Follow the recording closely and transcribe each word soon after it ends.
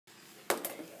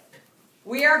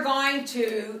we are going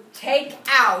to take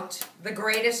out the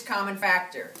greatest common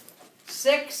factor.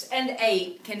 6 and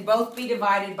 8 can both be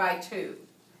divided by 2.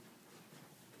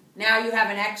 Now you have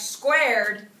an x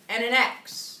squared and an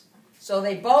x. So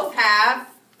they both have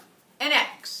an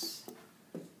x.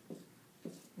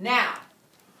 Now,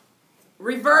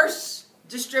 reverse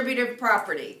distributive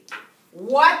property.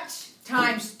 What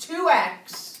times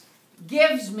 2x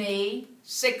gives me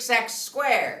 6x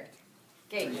squared?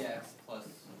 Okay. 3x plus.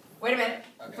 Wait a minute.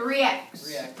 Okay. 3x.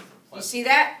 3x plus. You see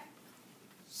that?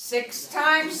 6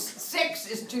 times 6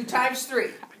 is 2 times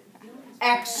 3.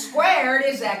 X squared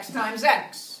is x times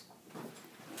x.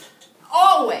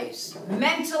 Always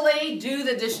mentally do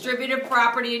the distributive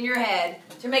property in your head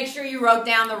to make sure you wrote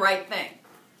down the right thing.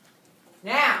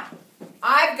 Now,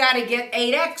 I've got to get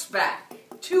 8x back.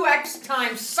 2x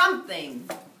times something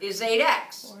is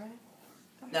 8x.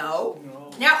 No.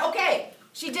 Now, okay,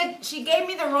 she gave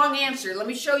me the wrong answer. Let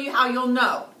me show you how you'll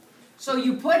know. So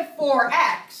you put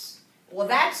 4x. Well,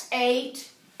 that's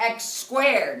 8x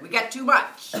squared. We got too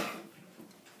much.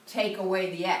 Take away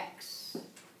the x.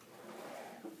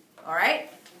 All right?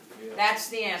 That's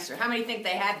the answer. How many think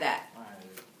they had that?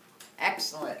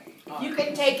 Excellent. If you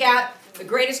can take out the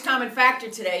greatest common factor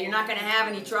today, you're not going to have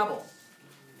any trouble.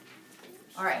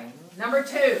 All right. Number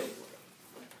 2.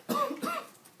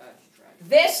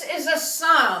 This is a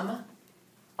sum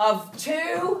of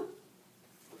 2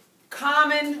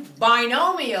 common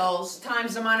binomials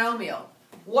times a monomial.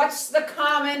 What's the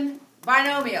common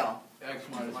binomial? X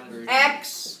minus 3.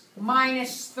 X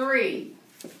minus 3.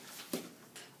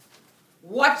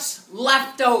 What's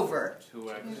left over?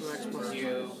 2x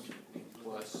cubed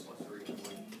plus 3.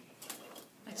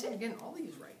 That's it. You're getting all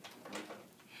these right.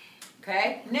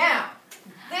 Okay? Now,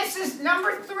 this is,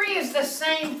 number 3 is the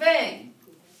same thing,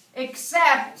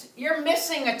 except you're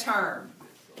missing a term.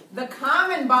 The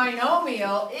common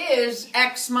binomial is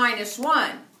x minus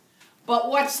 1. But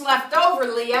what's left over,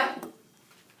 Leah?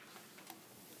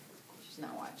 She's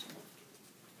not watching.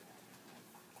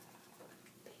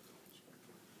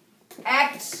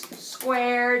 X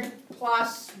squared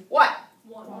plus what?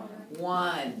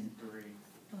 1. 3.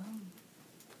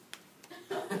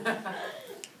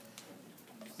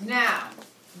 Now,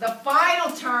 the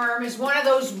final term is one of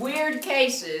those weird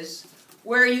cases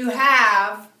where you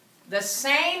have the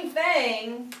same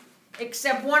thing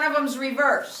except one of them's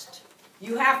reversed.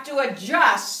 You have to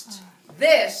adjust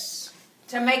this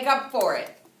to make up for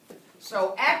it.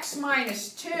 So x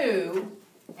minus 2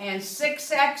 and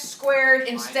 6x squared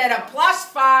instead of plus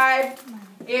 5,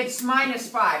 it's minus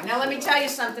 5. Now let me tell you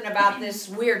something about this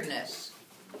weirdness.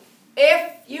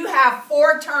 If you have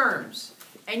 4 terms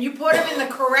and you put them in the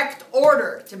correct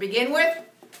order to begin with,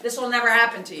 this will never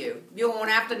happen to you. You won't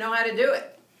have to know how to do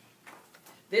it.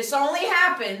 This only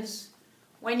happens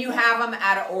when you have them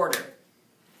out of order.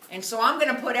 And so I'm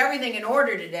going to put everything in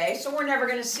order today, so we're never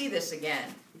going to see this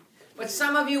again. But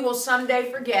some of you will someday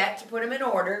forget to put them in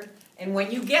order, and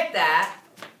when you get that,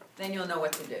 then you'll know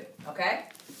what to do. Okay?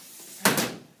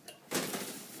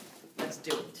 Let's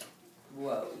do it.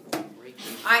 Whoa.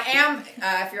 I am,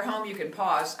 if you're home, you can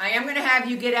pause. I am going to have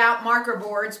you get out marker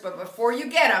boards, but before you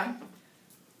get them,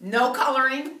 no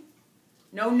coloring,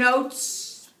 no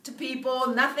notes to people,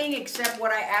 nothing except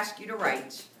what I ask you to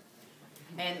write.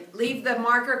 And leave the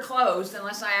marker closed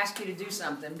unless I ask you to do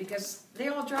something, because they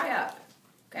all dry up.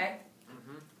 Okay?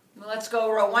 Well, let's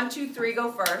go row 1, 2, 3,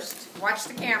 go first. Watch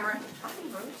the camera.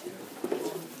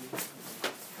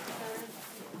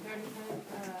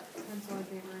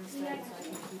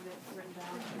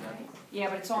 Yeah,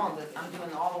 but it's all I'm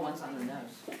doing all the ones on the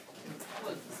nose.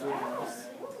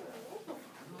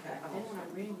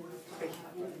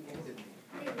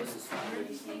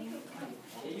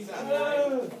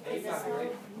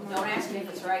 Don't ask me if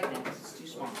it's right then, because it's too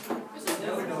small.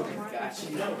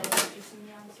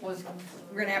 Well,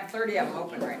 we're going to have 30 of them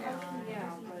open right now.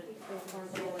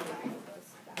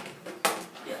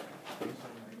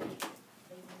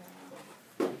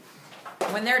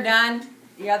 When they're done,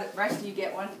 the rest of you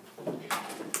get one.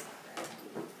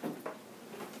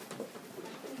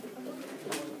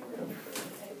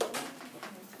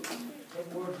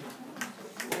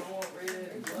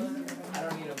 I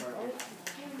don't need a marker.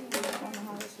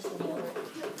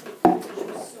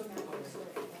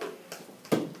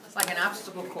 It's like an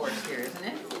obstacle course here, isn't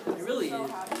it? It really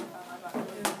is.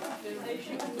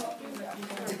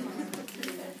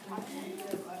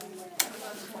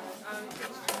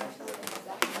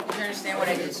 Did you understand what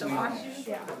I did so far?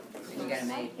 Yeah. You got it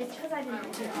made. It's because I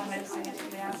didn't do all medicine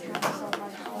yesterday. I was trying to solve my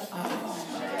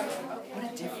What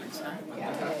a difference, huh?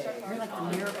 You're like the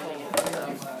miracle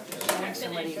of showing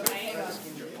somebody.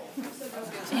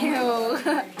 Ew.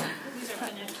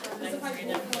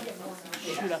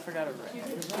 Shoot, I forgot to write.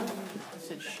 I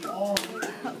said shoot.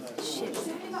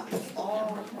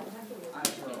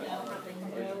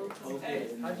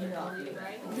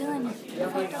 Dylan, you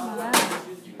fucked up my round.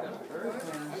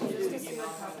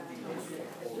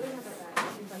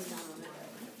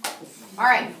 All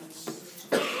right.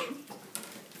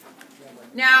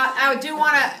 Now, I do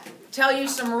want to tell you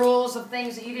some rules of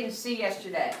things that you didn't see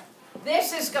yesterday.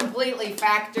 This is completely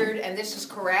factored, and this is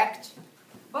correct.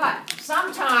 But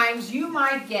sometimes you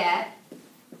might get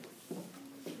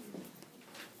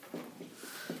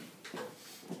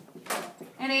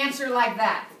an answer like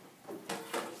that.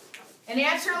 An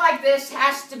answer like this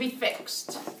has to be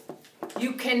fixed.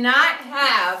 You cannot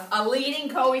have a leading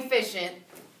coefficient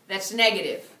that's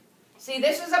negative. See,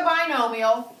 this is a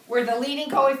binomial where the leading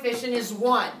coefficient is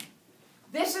 1.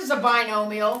 This is a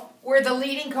binomial where the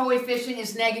leading coefficient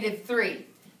is -3.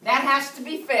 That has to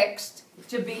be fixed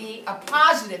to be a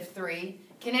 +3.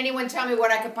 Can anyone tell me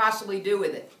what I could possibly do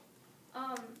with it?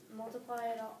 Multiply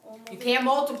it all. You can't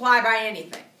multiply by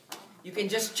anything. You can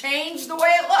just change the way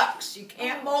it looks. You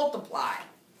can't multiply.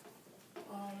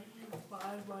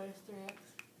 5 minus 3x.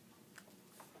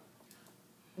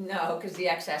 No, because the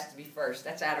x has to be first.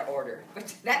 That's out of order.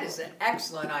 But that is an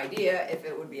excellent idea if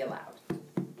it would be allowed.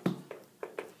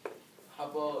 How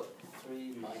about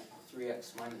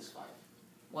 3x minus 5?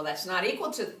 Well, that's not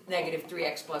equal to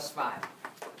 -3x plus 5.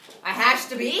 It has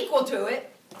to be equal to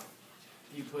it.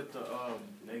 You put the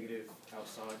negative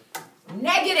outside.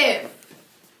 Negative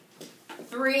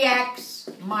 3x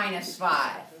minus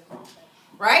 5.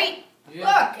 Right? Yeah.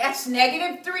 Look, that's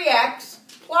 -3x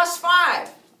plus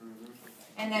 5.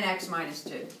 And then x minus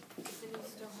 2.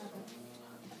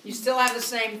 You still have the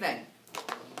same thing.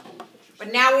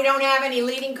 But now we don't have any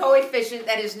leading coefficient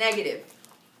that is negative.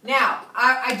 Now,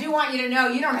 I do want you to know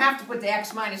you don't have to put the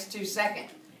x minus 2 second.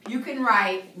 You can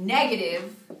write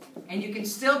negative, and you can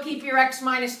still keep your x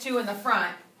minus 2 in the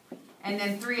front, and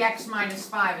then 3x minus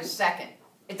 5 is second.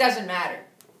 It doesn't matter.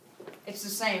 It's the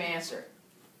same answer.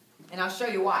 And I'll show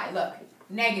you why. Look,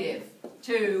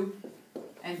 -2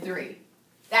 and 3.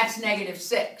 That's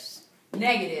 -6.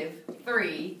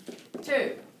 -3,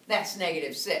 2. That's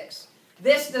 -6.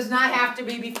 This does not have to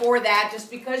be before that. Just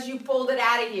because you pulled it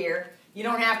out of here, you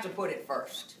don't have to put it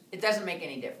first. It doesn't make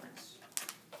any difference.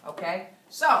 Okay?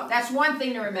 So, that's one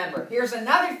thing to remember. Here's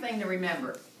another thing to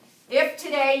remember. If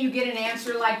today you get an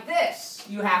answer like this,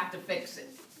 you have to fix it.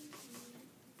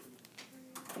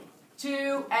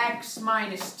 2x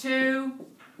minus 2,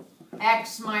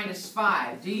 x minus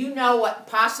 5. Do you know what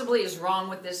possibly is wrong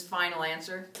with this final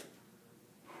answer?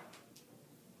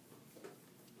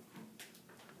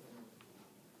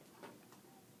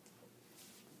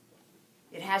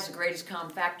 It has the greatest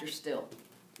common factor still.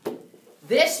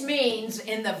 This means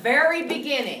in the very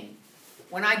beginning,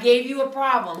 when I gave you a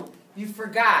problem, you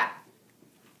forgot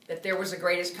that there was a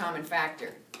greatest common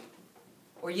factor.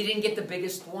 Or you didn't get the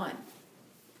biggest one.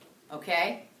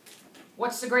 Okay?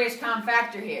 What's the greatest common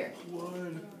factor here?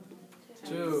 1,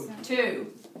 2.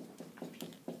 2.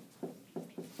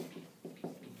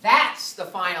 That's the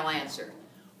final answer.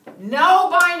 No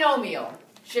binomial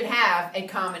should have a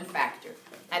common factor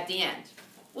at the end.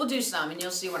 We'll do some and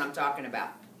you'll see what I'm talking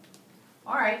about.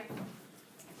 All right.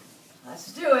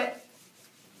 Let's do it.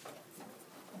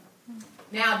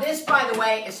 Now this, by the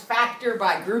way, is factor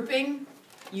by grouping.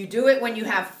 You do it when you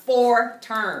have 4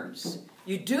 terms.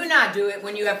 You do not do it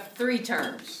when you have 3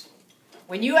 terms.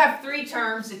 When you have 3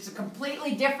 terms, it's a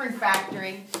completely different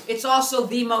factoring. It's also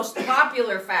the most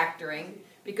popular factoring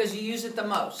because you use it the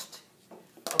most.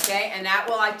 Okay, and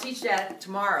I teach that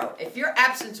tomorrow. If you're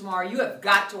absent tomorrow, you have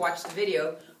got to watch the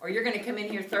video, or you're going to come in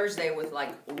here Thursday with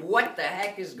like, what the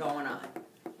heck is going on?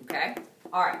 Okay,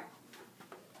 all right.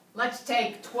 Let's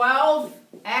take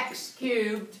 12x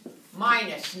cubed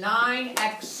minus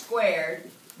 9x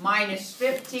squared minus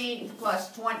 15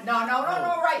 plus 20. No,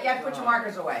 right. You have to put your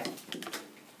markers away.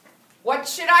 What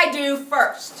should I do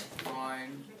first?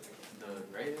 Find the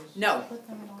greatest. No,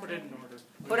 Put it in order.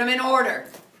 put them in order.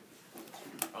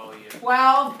 Oh, yeah.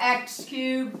 12x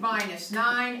cubed minus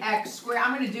 9x squared.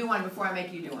 I'm going to do one before I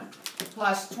make you do one.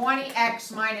 Plus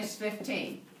 20x minus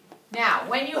 15. Now,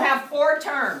 when you have 4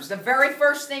 terms, the very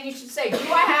first thing you should say,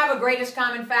 do I have a greatest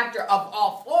common factor of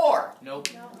all 4? Nope.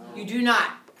 You do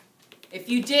not. If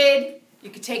you did, you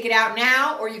could take it out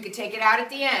now or you could take it out at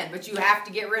the end, but you have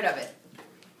to get rid of it.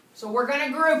 So we're going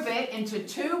to group it into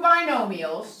 2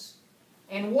 binomials.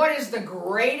 And what is the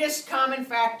greatest common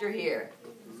factor here?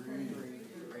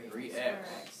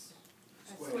 3x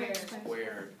Squared.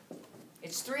 squared.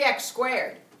 It's 3x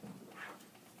squared.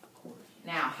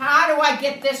 Now, how do I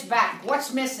get this back?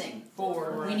 What's missing?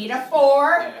 4. We need a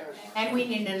 4, X. and we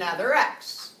need another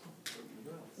x.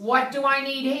 What do I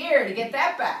need here to get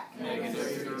that back?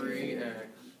 Negative 3x.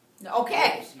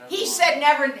 Okay, he said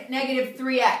never negative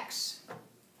 3x.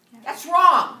 That's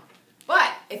wrong.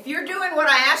 But if you're doing what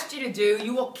I asked you to do,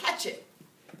 you will catch it.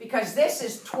 Because this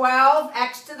is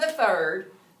 12x to the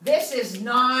third. This is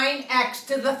 9x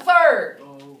to the third.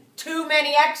 Oh. Too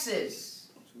many x's.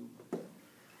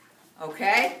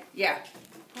 Okay? Yeah.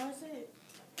 How is it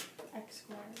x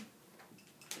squared?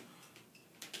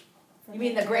 You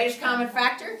mean the greatest common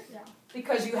factor? Yeah.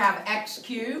 Because you have x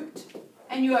cubed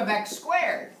and you have x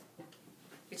squared.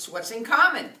 It's what's in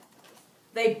common.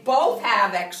 They both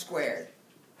have x squared.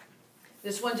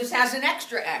 This one just has an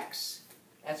extra x.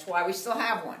 That's why we still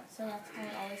have one. So that's how it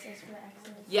always is for the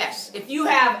x's? Yes, if you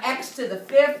have x to the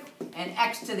 5th and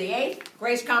x to the 8th,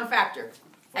 greatest common factor,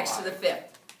 x to the 5th.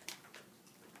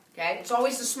 Okay, it's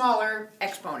always the smaller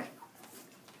exponent.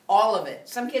 All of it.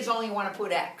 Some kids only want to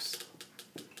put x.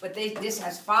 But this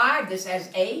has 5, this has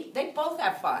 8. They both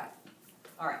have 5.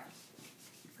 All right.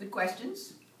 Good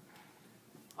questions.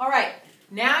 All right.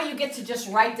 Now you get to just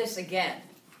write this again.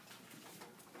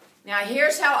 Now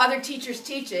here's how other teachers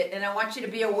teach it, and I want you to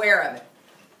be aware of it.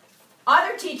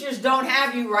 Other teachers don't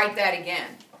have you write that again.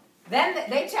 Then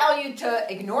they tell you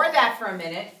to ignore that for a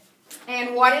minute,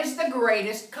 and what is the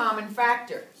greatest common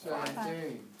factor?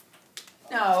 17.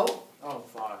 No, Oh,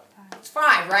 5. it's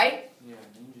 5, right? Yeah,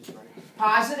 you just write it.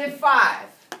 Positive 5.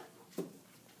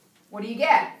 What do you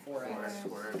get? 4x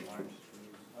squared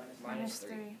Minus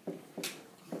 3.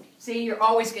 See, you're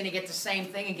always going to get the same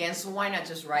thing again, so why not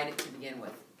just write it to begin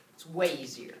with? It's way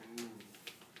easier.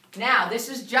 Now, this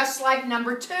is just like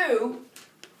number 2.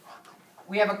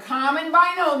 We have a common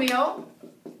binomial,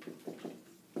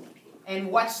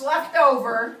 and what's left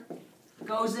over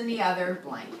goes in the other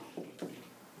blank.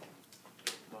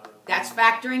 That's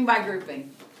factoring by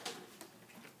grouping.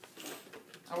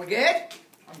 Are we good?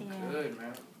 I'm good,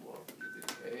 man. Well, get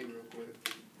this A real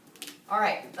quick. All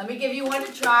right, let me give you one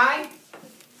to try,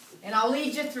 and I'll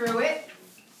lead you through it.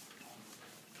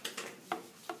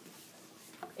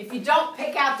 If you don't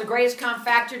pick out the greatest common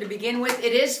factor to begin with,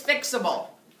 it is fixable.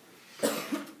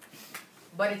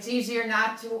 But it's easier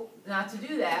not to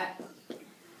do that.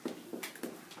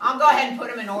 I'll go ahead and put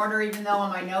them in order, even though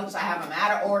on my notes I have them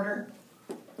out of order.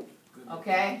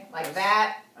 Okay, like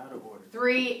that. Out of order.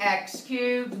 3x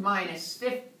cubed minus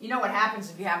 50. You know what happens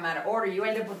if you have them out of order? You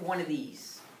end up with one of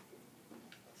these.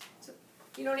 So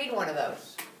you don't need one of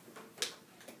those.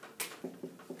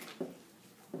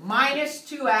 Minus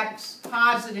 2x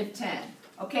positive 10.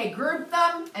 Okay, group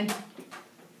them and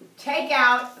take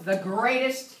out the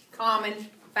greatest common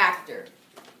factor.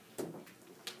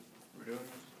 We're doing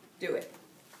this? Do it.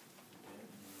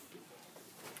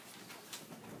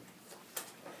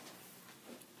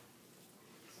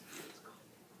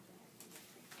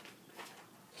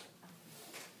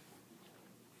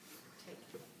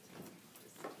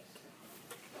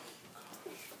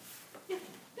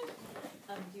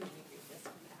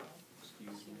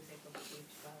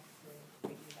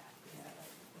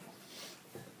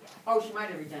 Oh, she might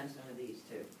have redone some of these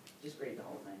too. Just grade the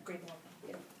whole thing. Grade the whole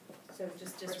thing. So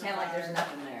just Pretend like there's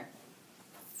nothing there.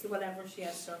 So whatever she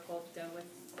has circled, go with.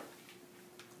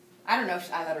 I don't know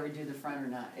if I let her redo the front or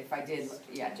not. If I did,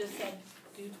 yeah. I just said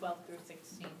do 12 through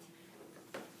 16.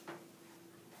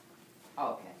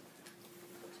 Oh, okay.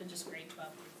 So just grade 12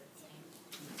 through 16.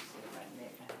 Let's see if I can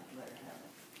make that. Let her have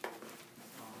it.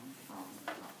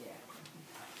 Yeah.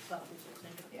 12 through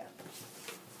 16. Yeah.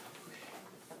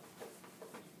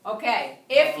 Okay,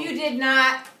 if you did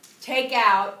not take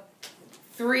out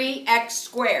 3x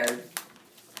squared,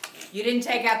 you didn't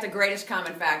take out the greatest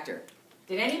common factor.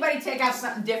 Did anybody take out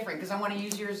something different? Because I want to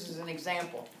use yours as an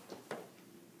example.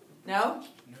 No?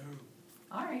 No.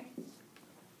 All right.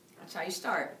 That's how you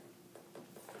start.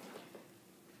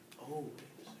 Oh.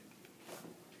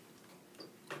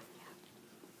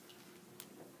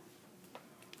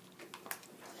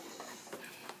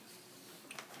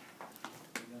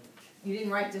 You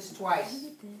didn't write this twice.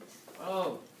 Look at this.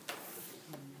 Oh.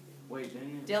 Wait,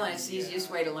 didn't it? Dylan, it's the easiest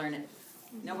way to learn it.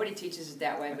 Nobody teaches it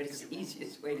that way, but it's the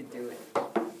easiest way to do it.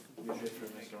 You're just for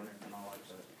Miss Dorner and all like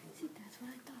that. See, that's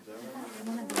what I thought. Is that I right? thought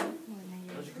they wanted to do more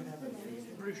Because you negative. could have it.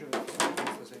 I'm pretty sure it's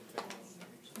the same thing.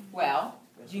 Well,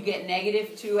 you get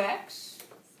negative 2x,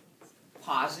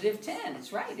 positive 10.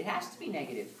 It's right. It has to be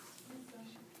negative.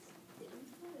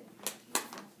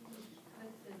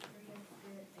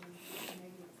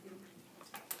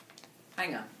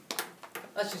 Hang on.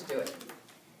 Let's just do it.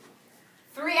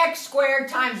 3x squared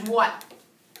times what?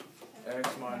 X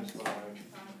minus 5.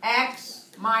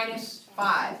 X minus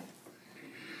 5.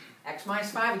 X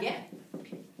minus 5 again.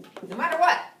 No matter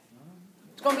what.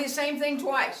 It's going to be the same thing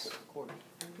twice.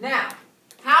 Now,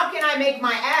 how can I make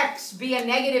my x be a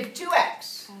negative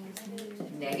 2x?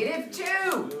 Negative 2.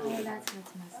 Oh, that's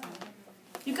what's messed up.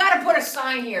 You got to put a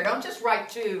sign here. Don't just write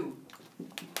 2.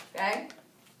 Okay?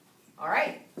 All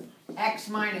right. X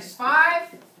minus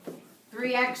 5.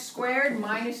 3x squared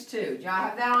minus 2. Do y'all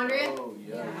have that, Andrea? Oh,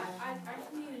 yeah.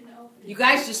 I need to know. You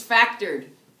guys just factored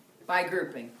by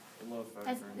grouping. I love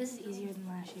That's, factoring. this is easier than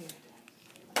last year.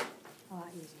 A lot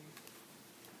easier.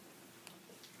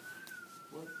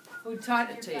 Who taught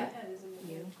it to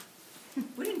you? You?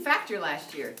 We didn't factor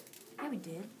last year. Yeah, we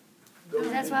did.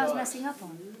 That's what I was messing up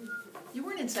on. You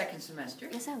weren't in second semester.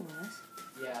 Yes, I was.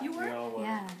 Yeah. You were? We all were.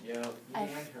 Yeah. Yep. I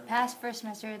passed first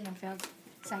semester and then failed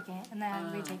second, and then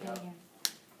I retake it again.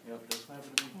 Yep, that's what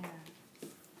happened to me. Yeah.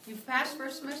 You've passed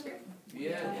first semester?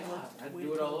 Yeah, I'd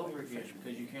do it all over again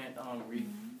because you can't read.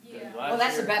 Yeah. Well,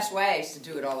 that's the best way is to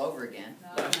do it all over again.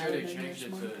 Last year they changed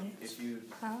it to if you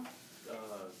Huh?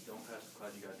 don't pass the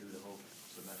class, you gotta do the whole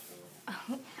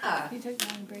semester. Ah, You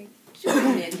took long break. you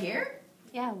weren't in here.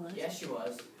 Yeah, I was. Yes, she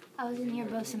was. I was in here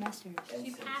both semesters.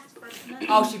 She passed first semester.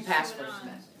 Oh, she passed She went first on.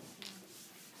 semester.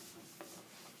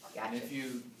 And Gotcha. if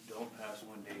you don't pass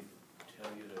one, they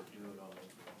tell you to do it all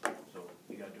over. So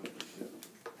you gotta do it for 2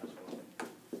 as well.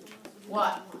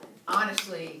 What?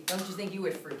 Honestly, don't you think you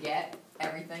would forget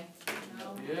everything?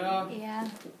 No. Yeah. Yeah.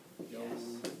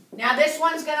 Now this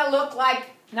one's going to look like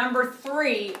number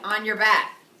 3 on your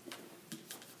back.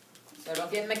 So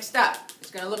don't get mixed up.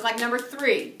 It's going to look like number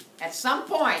 3. At some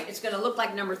point, it's going to look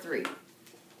like number 3.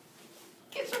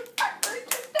 Kids are factoring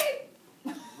today.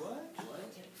 What?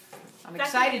 I'm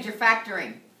excited you're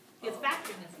factoring. It's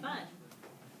factoring is fun.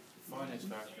 Fun is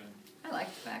factoring. I like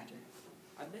to factor.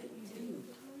 I bet you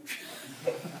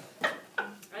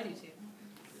I do too.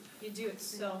 You do it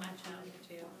so much out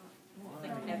here too.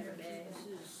 Like every day.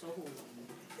 So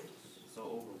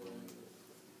overwhelming.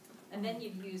 And then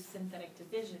you use synthetic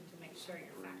division to make sure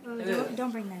you're factoring. Oh,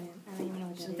 don't bring that in. I don't even know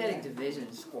what that Synthetic is. division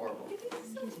is horrible.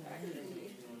 Excuse me.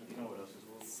 You know what else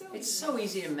is well? It's so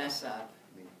easy to mess up.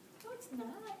 No, it's not.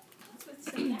 It's with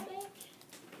synthetic.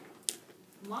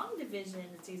 Long division,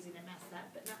 it's easy to mess up,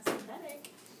 but not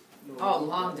synthetic. Oh,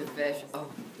 long division. Oh.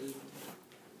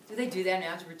 Do they do that in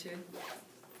Algebra 2?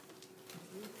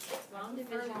 Long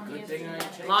division Good and thing I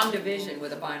synthetic. checked. Long division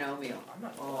with a binomial.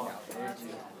 Oh,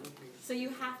 So you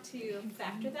have to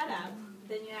factor that out,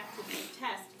 then you have to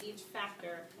test each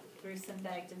factor through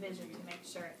synthetic division to make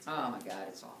sure it's. Oh my God,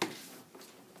 it's awful.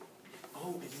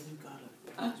 oh, and then you gotta.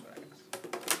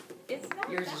 It's not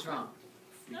Yours that is wrong.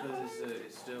 Because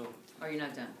it's still. Oh, you're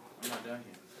not done. I'm not done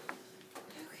yet.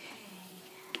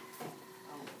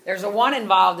 There's a 1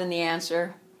 involved in the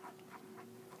answer.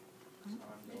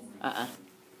 Uh-uh.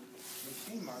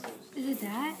 Is it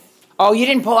that? Oh, you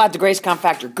didn't pull out the Grace Comp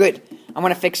factor. Good. I'm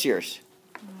going to fix yours.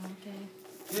 Oh,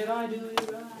 okay. Did I do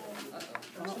it right?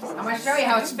 I'm going to show you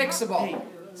how it's fixable.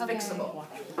 It's fixable.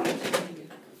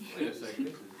 Wait a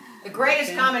second. The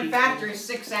greatest common factor is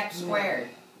 6x squared.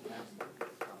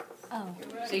 Oh,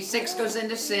 See, 6 goes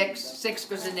into 6. 6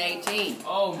 goes into 18.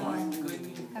 Oh my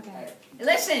goodness. okay.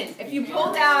 Listen, if you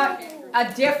pulled out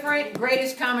a different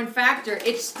greatest common factor,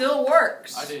 it still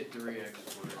works. I did 3x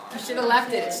squared. You should have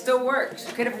left it. It still works.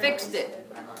 You could have fixed it.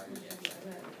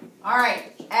 All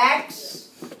right. X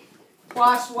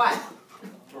plus what?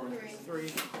 3.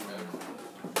 That's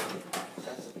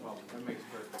the problem. That makes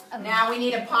perfect. Now we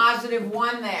need a positive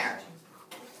 1 there.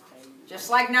 Just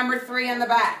like number 3 on the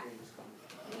back.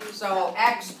 So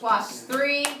x plus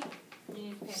 3,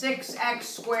 6x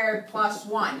squared plus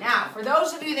 1. Now, for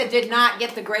those of you that did not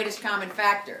get the greatest common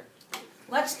factor,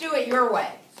 let's do it your way.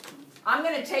 I'm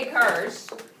going to take hers.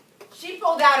 She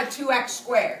pulled out a 2x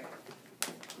squared.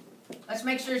 Let's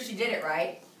make sure she did it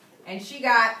right. And she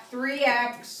got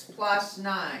 3x plus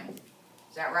 9.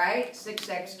 Is that right?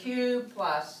 6x cubed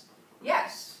plus,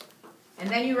 yes. And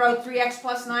then you wrote 3x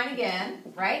plus 9 again,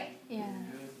 right? Yeah. And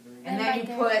And then right you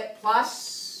there. put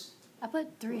plus I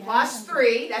put 3. Plus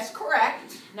 3, that's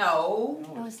correct. No,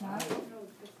 No, it's not.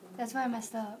 That's why I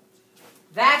messed up.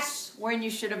 that's when you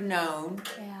should have known.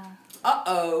 Yeah.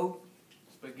 Uh-oh.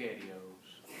 SpaghettiOs.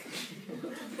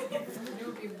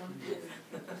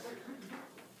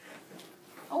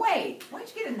 Oh, wait. Why'd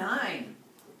you get a 9?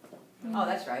 Oh,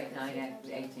 that's right. 9 at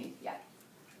 18. Yeah.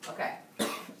 Okay. Yeah,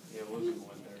 it wasn't 1/3.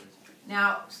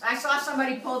 Now, I saw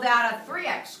somebody pulled out a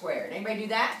 3x squared. Anybody do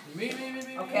that? Me.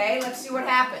 Okay, let's see what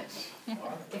happens.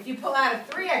 If you pull out a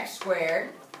 3x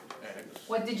squared, X.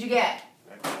 what did you get?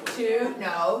 X. 2,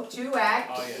 no, 2x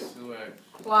Oh yeah, 2x.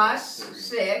 plus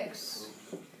 6.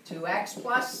 2x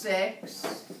plus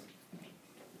 6.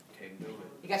 Can't do it.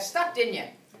 You got stuck, didn't you? Yeah.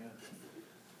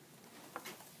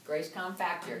 Grace-com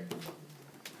factor.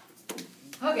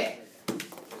 Okay. Is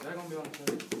that gonna be on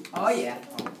tape? Oh, yeah.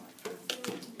 Oh my God.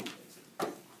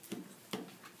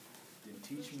 Then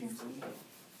teach me something.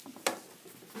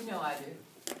 You know I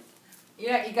do.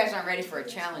 Yeah, you guys aren't ready for a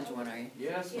challenge one, are you?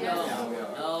 Yes. Yes.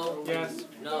 No, Yes.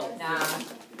 no. Nah.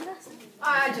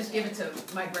 I just give it to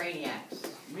my brainiacs.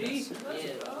 Me?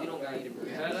 Yeah, we don't need to Is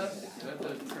bring that us? Is that the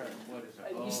track? What is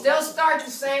that? You still start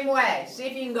the same way. See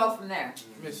if you can go from there.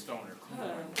 Miss Stoner, come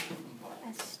on.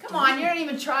 That's Come on, you don't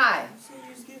even try.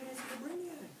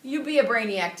 You be a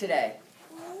brainiac today.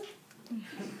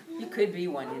 You could be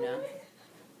one, you know.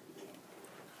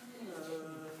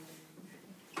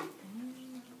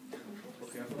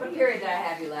 Okay, What period did I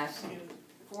have you last?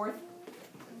 Fourth?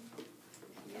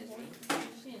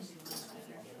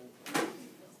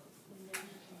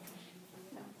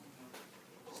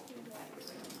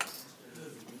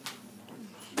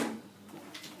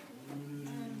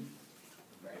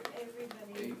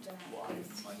 Everybody that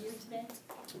is here today,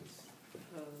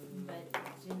 but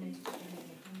Jenny's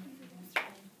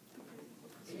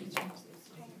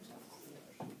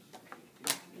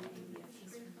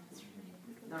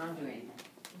No, I'm doing it.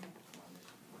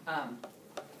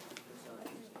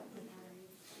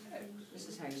 This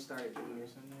is how you started the year.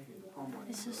 Homework.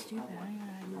 It's so stupid. I don't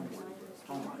even know how to do this.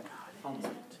 Homework.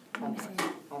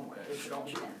 Homework. It should all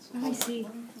be tense. Let me see.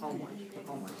 Homework.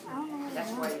 I don't know what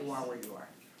That's I why want. you are where you are.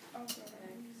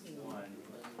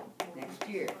 Next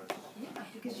year. Yeah,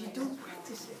 because you don't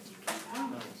practice it.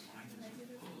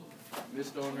 Miss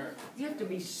Stoner, You have to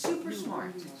be super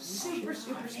smart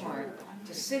smart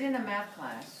to sit in a math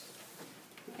class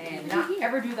and not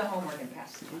ever do the homework and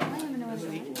pass it. I don't even know what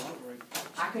it is.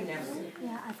 I could never do it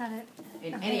Yeah, I thought it.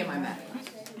 in any of my math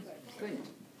classes. Couldn't.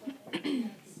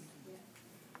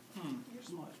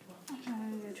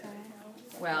 I'm gonna try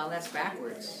it. Well, that's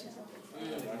backwards.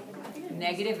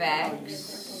 Negative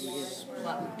x.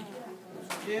 Plus.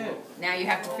 yeah. Now you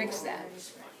have to fix that.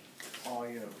 Oh,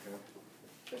 yeah,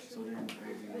 okay. So then,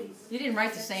 You didn't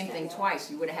write the same thing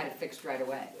twice. You would have had it fixed right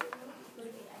away.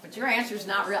 But your answer is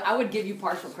not real. I would give you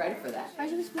partial credit for that. I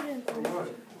just put it in.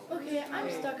 what? Okay, I'm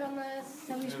stuck on this.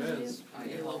 Something It supposed to is.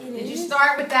 do. Did you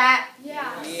start with that?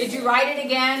 Yeah. Did you write it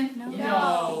again?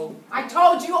 No. I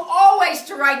told you always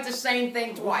to write the same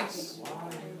thing twice.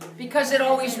 Because it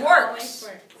always works.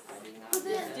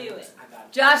 Just do it.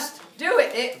 Just do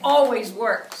it. It always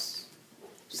works.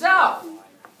 So,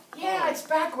 yeah, it's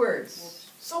backwards.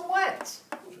 So what?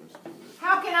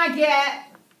 How can I get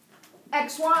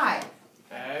xy?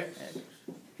 X.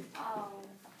 Oh.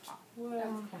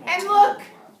 Well, And look,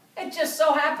 it just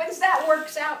so happens that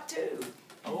works out too.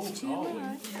 Oh, too no.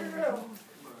 much.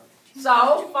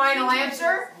 So, final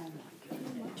answer?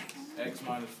 X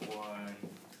minus 1.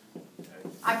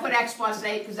 X. I put x plus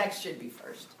 8 because x should be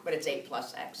first. But it's 8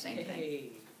 plus x, same thing. Hey.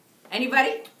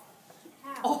 Anybody?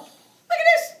 How? Oh, look at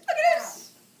this. Look at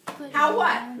this. Put How it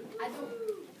what? down. I don't.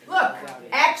 Look,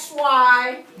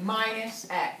 xy minus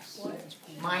x.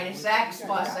 Minus x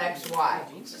plus xy.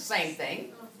 It's the same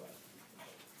thing.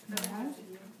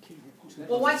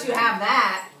 Well, once you have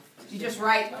that, you just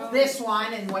write this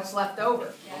one and what's left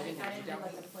over.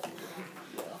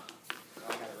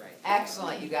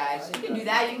 Excellent, you guys. You can do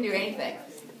that. You can do anything.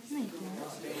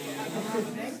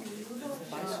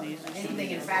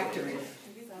 Anything in factoring.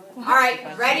 All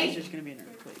right, ready? There's gonna be an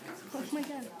earthquake. Oh my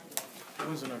god. It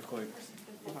was an earthquake.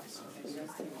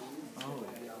 Oh.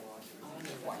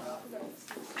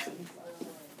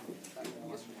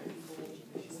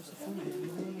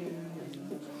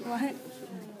 What? Hey,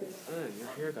 your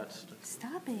hair got stuck.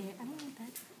 Stop it. I don't want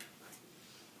that.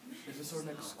 Is this our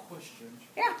next question?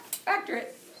 Yeah, factor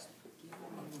it.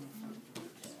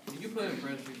 Can you put in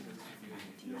parentheses?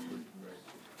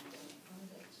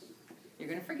 You're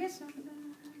going to forget something.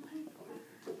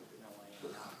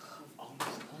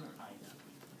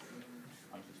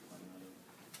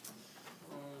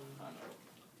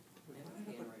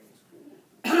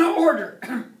 Order.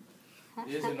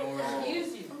 Is in order.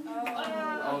 Excuse you.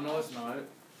 Oh, no, it's not.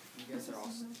 You guys are all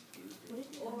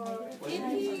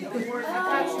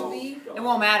It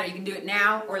won't matter. You can do it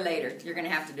now or later. You're going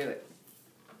to have to do it.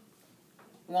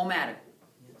 It won't matter.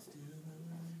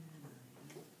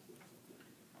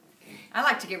 I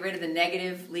like to get rid of the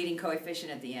negative leading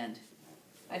coefficient at the end.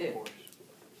 I Of do. course.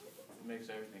 It makes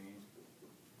everything easy.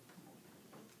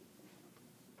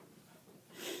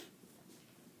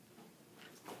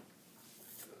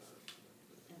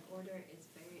 An order is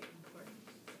very important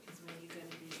because when you're going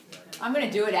to be. I'm going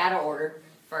to do it out of order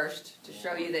first to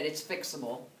show you that it's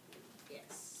fixable.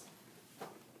 Yes.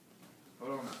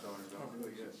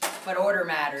 but order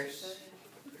matters.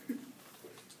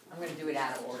 I'm going to do it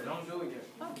out of order. Don't do it yet.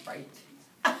 Oh, right.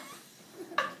 I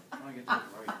want to get that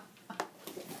right.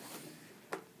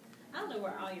 I don't know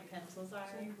where all your pencils are.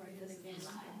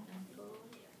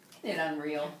 Isn't it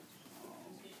unreal?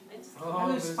 I just, I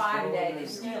lose Miss 5 a day, they Dory.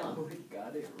 steal them. We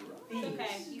got it right. it's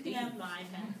okay, you can have my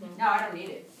pencil. No, I don't need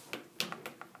it.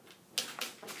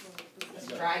 Let's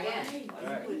try again. All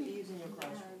right.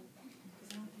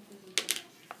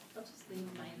 I'll just leave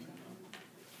mine.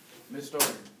 Miss Story.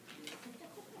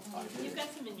 You've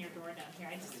got some in your drawer down here,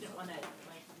 I just didn't wanna like.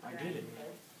 I did it.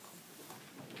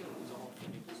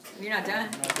 You're not done?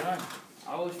 I'm not done. I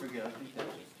always forget. I think that's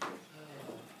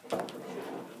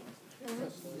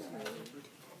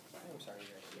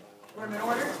Put them in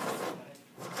order?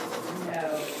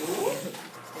 No.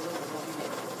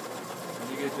 Did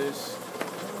you get this?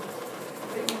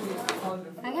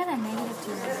 I got a -2.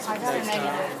 I got a Next time.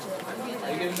 negative.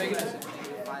 Are you gonna make it?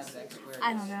 I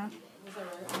don't know.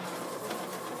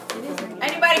 It is right.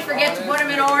 Anybody forget to put them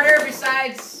in order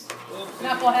besides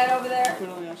Knucklehead over there?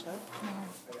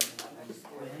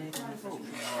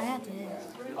 I got this.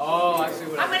 Oh, I see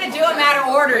what I'm going to do them out of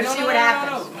order and see what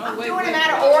happens. No, I'm wait, doing them wait.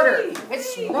 out of order.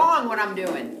 It's wrong what I'm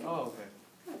doing. Oh,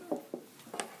 okay.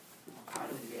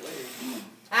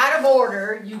 Out of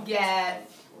order, you get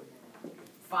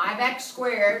 5x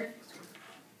squared,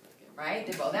 right?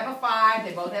 They both have a 5,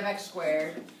 they both have x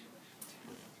squared.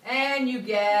 And you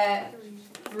get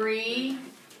 3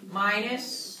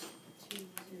 minus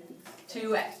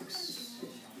 2x.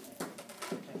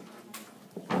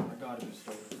 I got it, Miss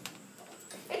Story.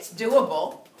 It's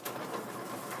doable,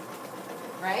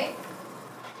 right?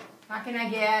 How can I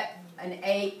get an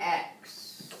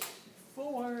 8x?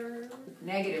 4.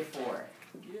 Negative 4.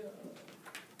 Yeah.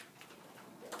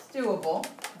 It's doable.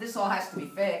 This all has to be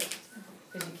fixed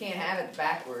because you can't have it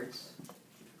backwards.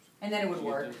 And then it would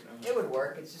work. It would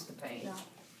work. It's just a pain.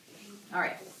 All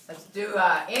right. Let's do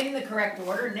in the correct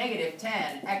order. Negative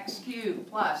 10x cubed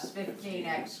plus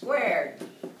 15x squared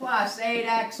plus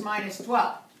 8x minus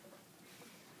 12.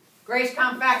 Grace,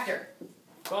 come factor.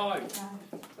 5.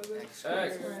 X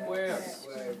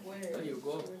squared. There you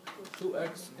go.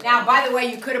 2x. Now, by the way,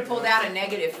 you could have pulled out a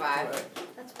negative 5.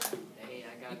 Hey,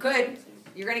 I got You could.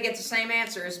 You're going to get the same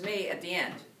answer as me at the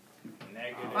end.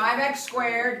 Negative. 5x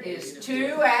squared is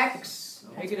 2x.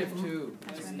 Negative 2.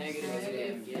 It's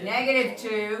negative. Yeah. Negative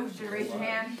 2. Should I raise your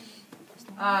hand?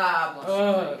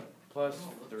 Plus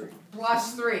 3.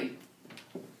 Plus 3.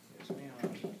 Yes, ma'am.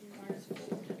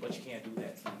 But you can't do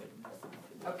that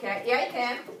either. Okay, yeah, you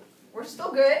can. We're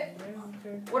still good.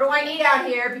 What do I need out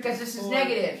here because this is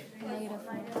negative?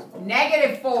 -5.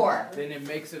 Negative 4. Then it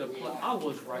makes it a plus. I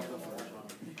was right the first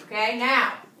time. Okay,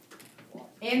 now,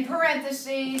 in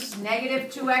parentheses,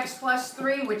 negative 2x plus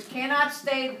 3, which cannot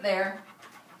stay there.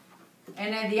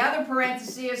 And then the other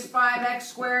parenthesis is 5x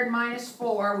squared minus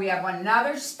 4. We have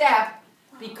another step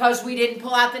because we didn't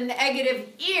pull out the negative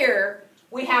here.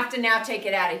 We have to now take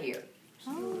it out of here.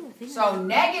 Oh, So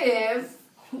negative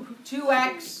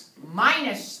 2x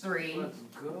minus 3, Let's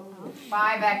go.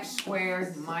 5x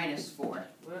squared minus 4.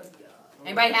 Let's go.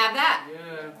 Anybody have that?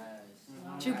 Yeah.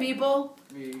 2 people?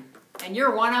 Me. And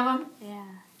you're one of them? yeah.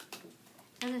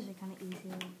 Others are kind of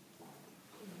easy.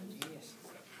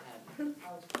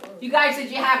 You guys, did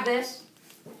you have this?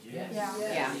 Yes.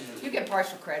 Yeah. You get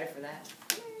partial credit for that.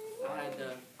 I had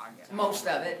the Most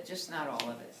of it, just not all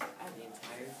of it.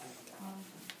 entire.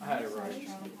 I had it right.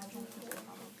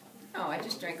 No, I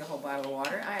just drank a whole bottle of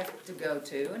water. I have to go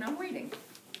too, and I'm waiting.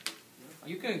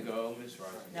 You can go, Miss Rice.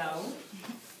 No.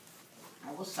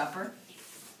 I will suffer.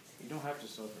 You don't have to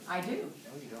suffer. I do.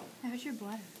 No, you don't. How's your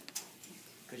bladder?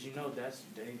 Because you know that's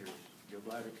dangerous. Your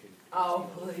bladder can. Oh,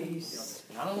 please.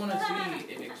 And I don't want to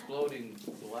see an exploding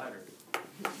bladder.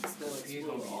 It's still Pee's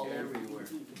gonna all be over. everywhere.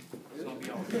 It's gonna be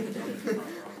all over. It's gonna explode.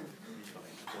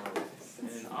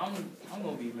 And I'm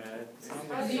gonna be mad. And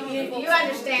I'm gonna You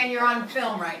understand you're on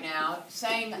film right now,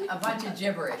 saying a bunch of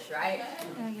gibberish, right?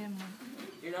 Let me get him.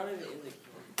 You're not even in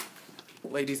the.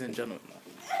 Ladies and gentlemen.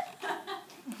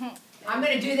 I'm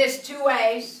going to do this 2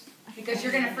 ways because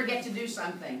you're going to forget to do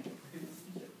something.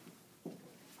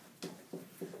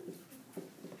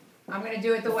 I'm going to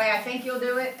do it the way I think you'll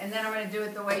do it, and then I'm going to do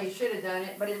it the way you should have done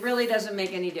it, but it really doesn't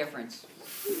make any difference.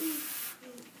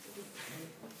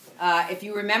 If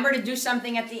you remember to do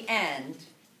something at the end,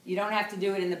 you don't have to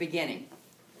do it in the beginning.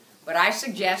 But I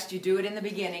suggest you do it in the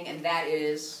beginning, and that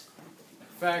is,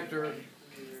 Factor.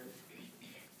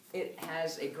 it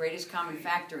has a greatest common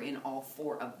factor in all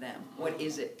 4 of them. What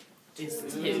is it? It's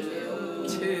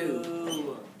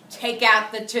 2. Take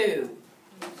out the 2.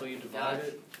 So you divide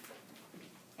it.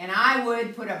 And I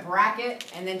would put a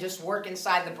bracket and then just work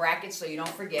inside the bracket so you don't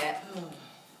forget.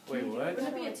 Wait, what? Would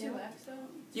it be a 2x though?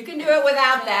 You can do it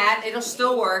without that. It'll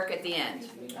still work at the end.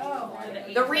 Oh.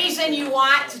 The reason you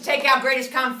want to take out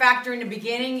greatest common factor in the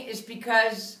beginning is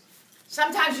because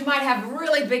sometimes you might have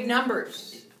really big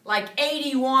numbers, like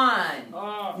 81,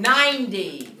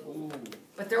 90,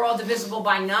 but they're all divisible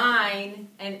by 9,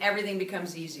 and everything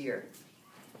becomes easier.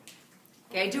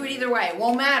 Okay, do it either way. It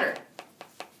won't matter.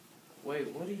 Wait,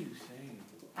 what are you saying?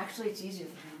 Actually, it's easier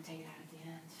for them to take it out at the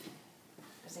end,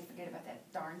 because they forget about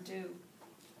that darn 2.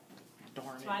 Darn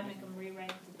That's why I make them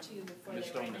rewrite the 2 before Miss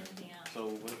they write Stoner. anything else. So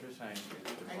what you're saying is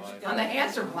divide. On the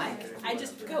answer blank. I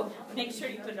just go, make sure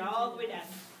you put it all the way down.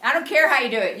 I don't care how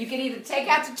you do it. You can either take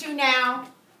out the 2 now,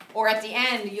 or at the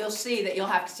end, you'll see that you'll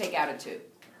have to take out a 2.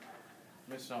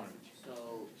 Miss Stoner.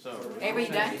 So. Avery,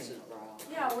 you done? This is wrong.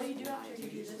 Yeah, what do you do after you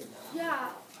do this? Yeah,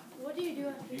 what do you do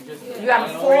after You you just- do it?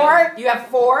 You have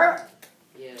four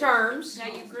Yeah. terms. Now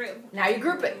you group, Now you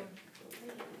group it.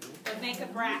 but make a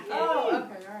bracket. Oh,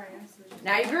 okay, alright, I see.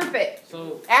 Now you group it.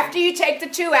 So. After you take the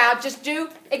 2 out, just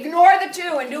ignore the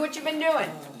 2 and do what you've been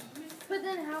doing. But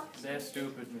then how? That's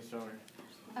stupid, Miss Stoner.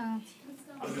 Oh.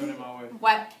 I'm doing it my way.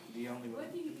 What? The only way.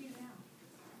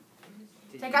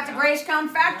 Take out the greatest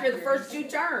common factor, the first 2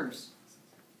 terms.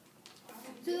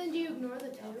 So then do you ignore the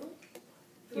 2?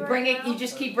 You bring it. You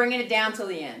just keep bringing it down till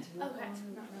the end. Okay.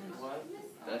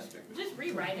 That's stupid. Just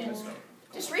rewrite it.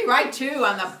 Just rewrite 2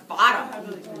 on the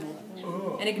bottom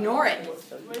and ignore it.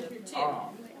 Where's your 2?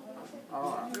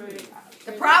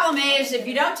 The problem is if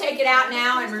you don't take it out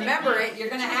now and remember it, you're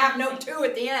going to have no 2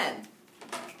 at the end.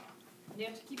 You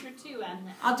have to keep your 2 on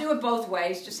there. I'll do it both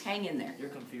ways. Just hang in there. You're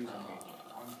confusing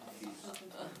me.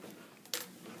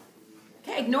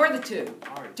 Okay, ignore the 2.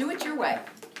 Alright. Do it your way.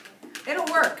 It'll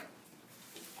work.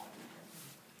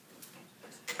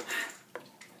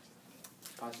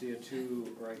 I see a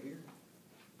 2 right here.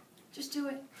 Just do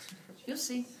it. You'll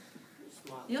see.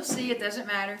 You'll see. It doesn't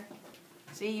matter.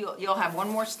 See, you'll have one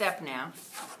more step now,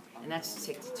 and that's to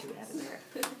take the 2 out of there.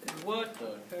 What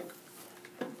the heck?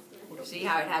 See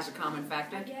how it has a common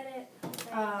factor? I get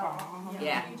it.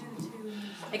 Yeah.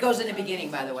 It goes in the beginning,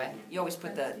 by the way. You always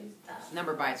put the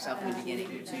number by itself in the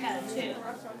beginning. You got a 2.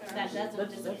 That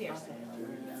doesn't disappear.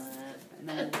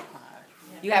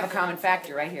 You have a common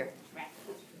factor right here. Right.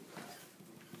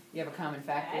 You have a common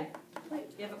factor.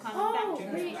 You have a common Oh,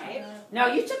 factor, wait. right? No,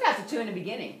 you took out the 2 in the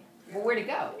beginning. Well, where'd it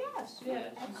go?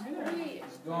 Wait,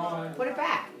 Gone. Put it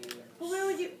back. but where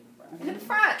would you? In the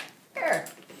front. Here.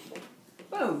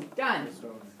 Boom. Done. That's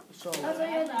what you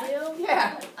had to do?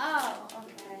 Yeah. Oh,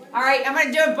 okay. All right, I'm going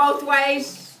to do it both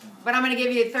ways, but I'm going to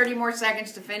give you 30 more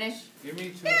seconds to finish. Give me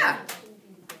 2 Yeah. minutes.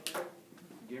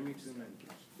 Give me 2 minutes.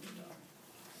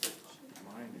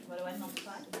 Mine. What do I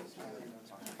multiply?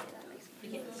 You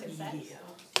get 6x.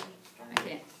 I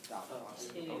can't.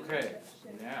 2. Okay,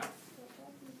 now.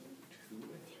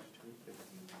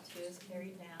 2 is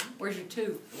carried down. Where's your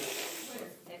 2?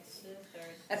 X to the 3rd.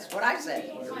 That's what I said.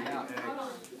 Mine is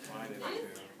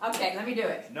 2. Okay, let me do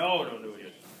it. No, don't do it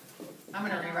yet. I'm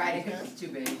going to rewrite it because it's too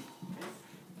big.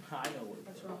 I know what.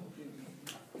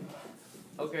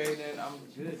 Okay, then I'm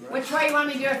good, right? Which way you want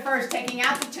me to do it first? Taking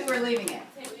out the 2 or leaving it?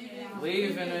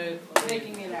 Leaving it.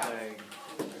 Taking it out. Dang.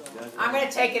 That's I'm going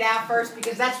to take it out first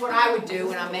because that's what I would do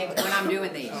when I'm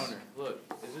doing these. Stoner,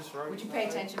 look, is this right? Would you pay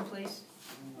attention, please?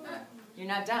 You're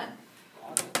not done.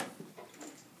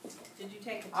 Did you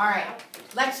take the 2 All right, out?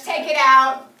 let's take it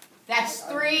out. That's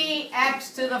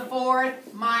 3x to the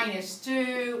 4th minus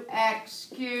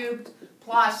 2x cubed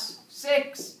plus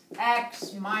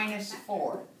 6x minus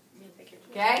 4.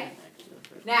 Okay?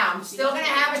 Now, I'm still going to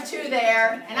have a 2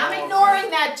 there, and I'm ignoring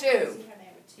that 2. See how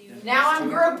they have a 2? Now I'm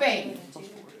grouping.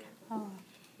 Oh.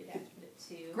 You'd have to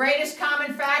put a 2. Greatest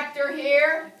common factor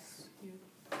here,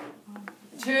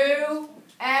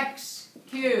 2x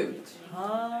cubed.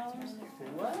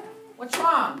 What? What's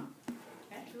wrong?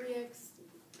 3x.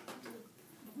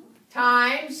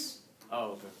 Times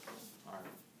Oh, okay. Alright.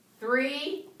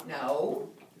 3, no.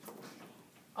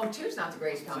 Oh, 2's not the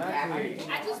greatest common factor.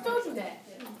 Exactly. I just told you that.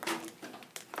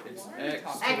 It's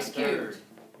x to X the cubed. 3rd.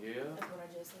 Yeah? That's what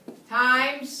I just said.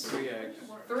 Times 3x.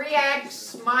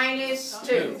 3x minus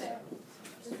 2.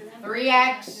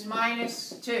 3x minus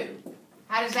 2.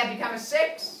 How does that become a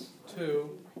 6?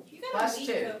 2. You got Plus a leak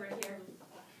 2. over here.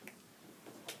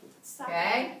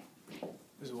 Okay?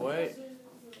 Is what?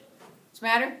 What's the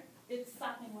matter? It's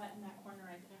sopping wet in that corner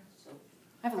right there.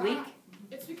 I have a leak?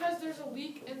 It's because there's a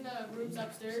leak in the rooms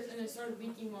upstairs, and it started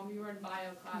leaking while we were in bio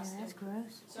Yeah, class. that's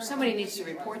gross. Somebody needs to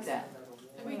report that.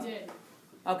 And we did.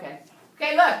 Okay.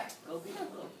 Okay, look.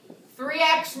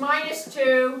 3x minus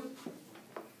 2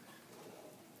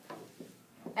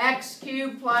 x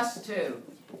cubed plus 2.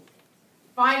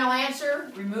 Final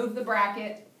answer, remove the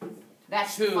bracket.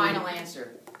 That's the 2. final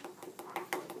answer.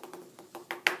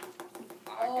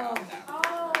 Oh,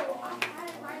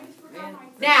 I forgot my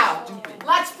Now,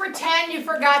 let's pretend you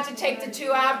forgot to take the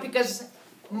 2 out because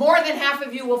more than half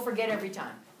of you will forget every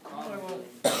time.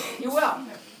 You will.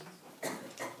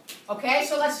 Okay,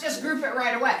 so let's just group it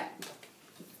right away.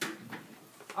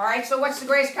 All right, so what's the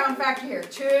greatest common factor here?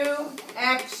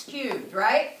 2x cubed,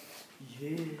 right?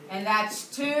 Yeah. And that's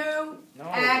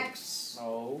 2x.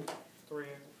 No. 3.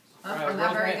 I'm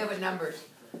not very good with numbers.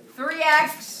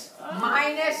 3x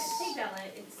minus Hey Bella,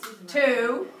 it's Susan.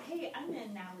 2. Hey, I'm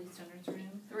in Natalie Stoner's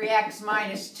room. 3x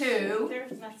minus 2 There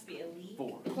must be a leak.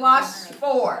 4. plus in the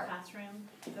 4. Classroom.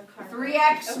 The carpet.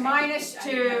 3x Okay. minus I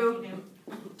didn't know 2, if you knew.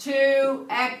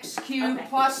 2x cubed Okay.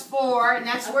 plus 4, and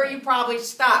that's where you probably Okay,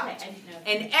 stopped. I didn't know.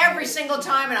 And every single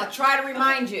time, and I'll try to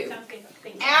remind you, Sounds good.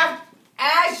 Thank you.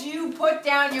 as you put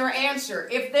down your answer,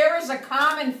 if there is a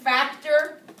common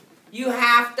factor, you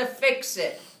have to fix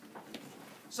it.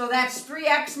 So that's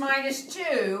 3x minus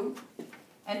 2,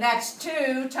 and that's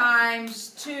 2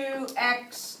 times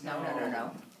 2x,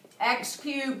 no, x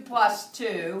cubed plus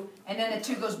 2, and then the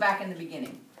 2 goes back in the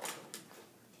beginning.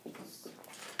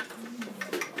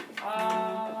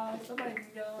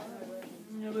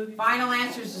 Final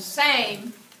answer is the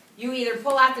same. You either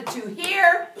pull out the 2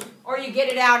 here, or you get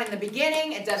it out in the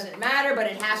beginning. It doesn't matter, but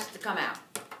it has to come out.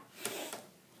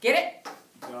 Get it?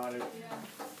 Got it.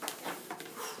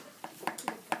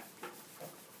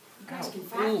 You guys can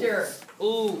factor.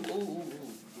 Ooh.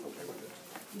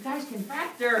 You guys can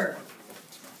factor.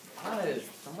 Guys,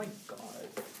 oh my god.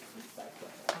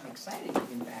 I'm excited you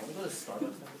can factor. We go to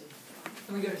Starbucks.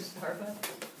 Can we go to Starbucks?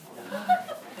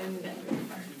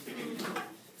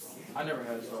 I never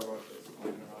had a Starbucks.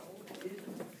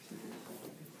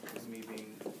 It's me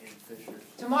being in Fisher.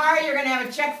 Tomorrow you're going to have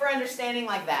a check for understanding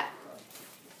like that.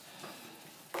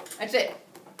 That's it.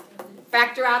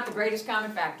 Factor out the greatest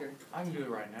common factor. I can do it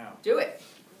right now. Do it.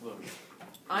 Look.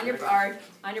 On your board.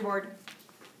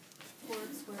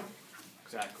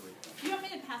 Exactly. Do you want me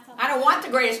to pass out? I don't want the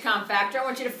greatest common factor. I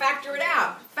want you to factor it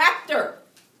out. Factor.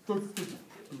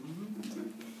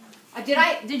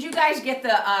 Did you guys get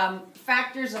the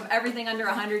factors of everything under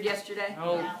 100 yesterday?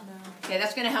 No. No. Okay,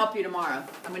 that's going to help you tomorrow.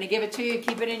 I'm going to give it to you.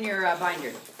 Keep it in your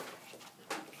binder.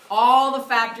 All the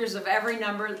factors of every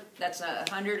number that's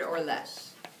 100 or less.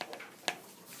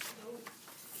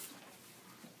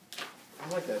 I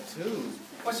like that too.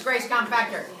 What's the greatest common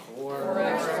factor? 4.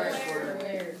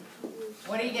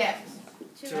 What do you get?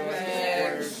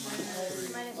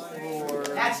 2x Minus 4.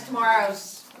 That's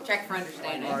tomorrow's check for I'm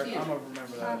understanding. gonna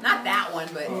remember that. Not that one,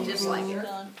 but just like it.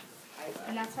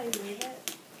 And that's how you leave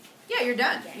it? Yeah, you're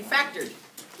done. You factored.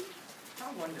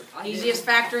 How wonderful. Easiest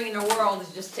factoring in the world is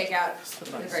just take out the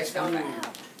greatest common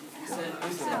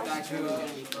factor.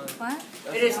 What?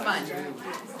 It is fun.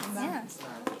 Yeah.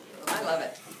 I love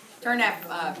it. Turn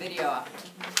that video off.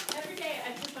 Every day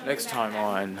I put on Next the time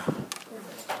backpack. on